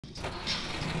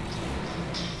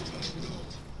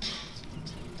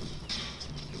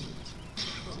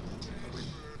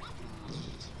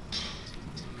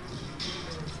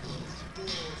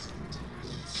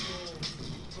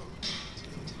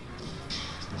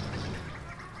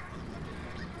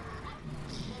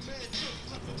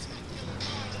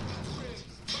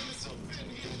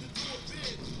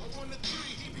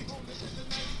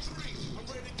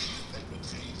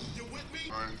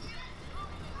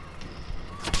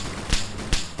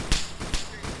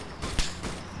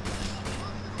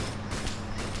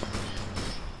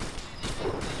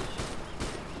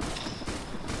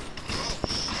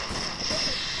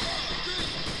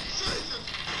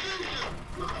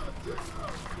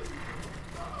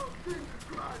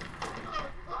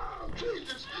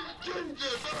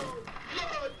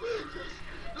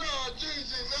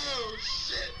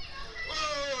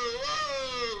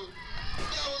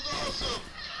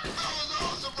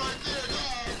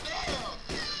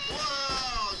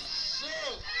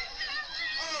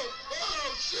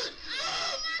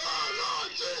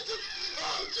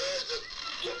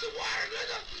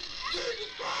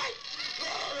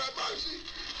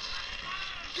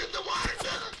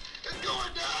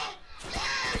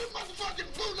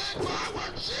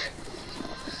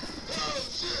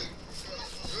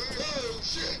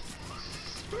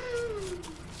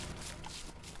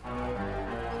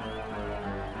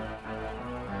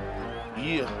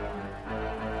Yeah.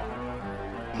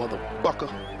 Motherfucker.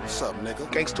 What's up, nigga?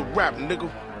 Gangsta rap, nigga.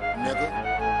 Nigga.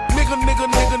 Nigga.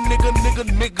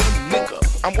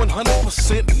 I'm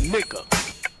 100% nigga.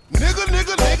 Nigga.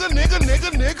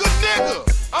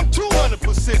 I'm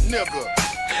 200% nigga.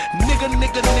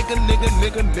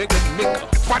 Nigga.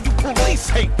 Why do police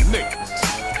hate niggas?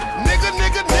 Nigga.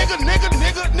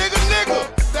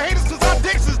 The haters cause our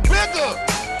dicks is bigger.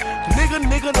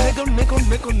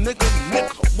 Nigga.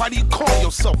 Why do you call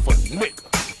yourself a nigga?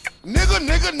 Nigga.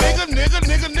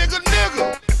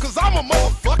 Cause I'm a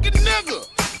motherfucking nigga.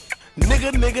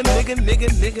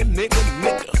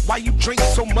 Nigga. Why you drink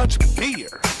so much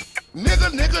beer?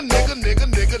 Nigga.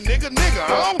 I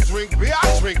don't drink beer,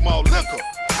 I drink more liquor.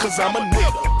 Cause I'm a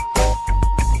nigga.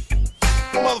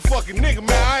 Motherfucking nigga,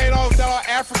 man. I ain't all that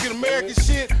African American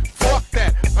shit. Fuck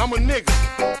that. I'm a nigga.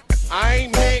 I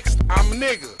ain't mixed, I'm a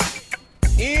nigga.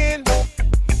 N-I-G-G-A,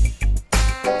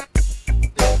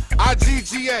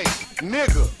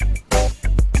 nigga.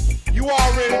 You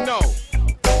already know.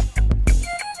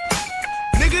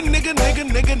 Nigga.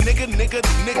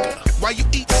 Why you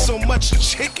eat so much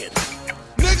chicken?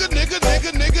 Nigga.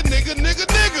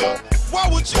 Why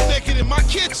would you naked in my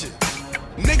kitchen?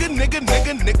 Nigga.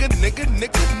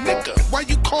 Why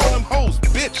you call them hoes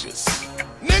bitches?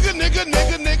 Nigga.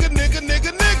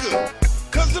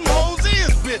 Cause them hoes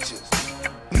is bitches.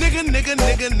 Nigga.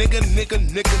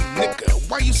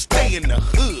 Why you stay in the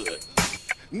hood?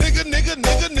 Nigga.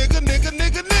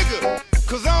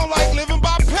 Cause I don't like living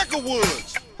by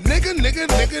Peckerwoods. Nigga.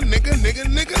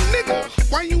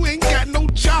 Why you ain't got no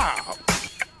job?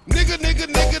 Nigga.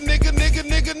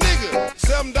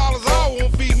 $7 an hour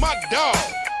won't feed my dog.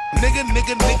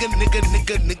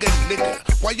 Nigga.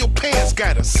 Why your pants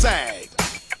gotta sag?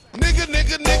 Nigga.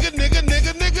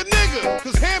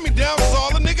 Cause hand-me-downs is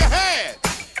all a nigga had.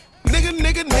 Nigga.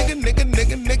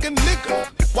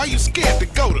 Why you scared to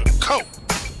go to court?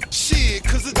 Shit,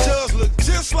 cause it does look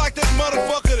just like that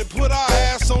motherfucker that put our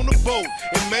ass on the boat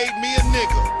and made me a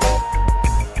nigga.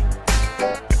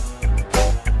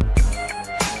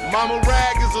 Mama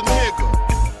Rag is a nigga.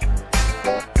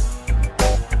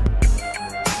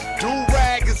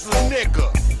 Do-Rag is a nigga.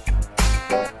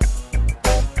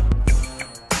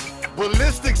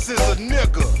 Ballistics is a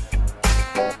nigga.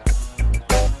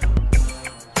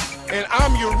 And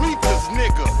I'm Eureka's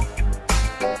nigga.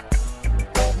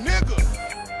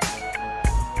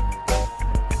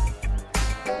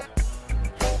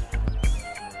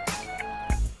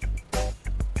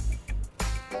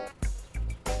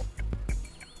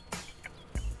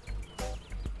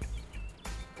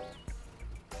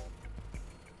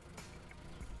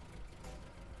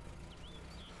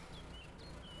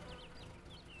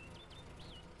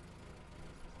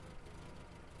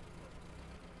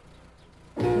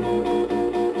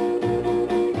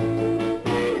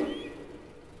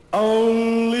 Oh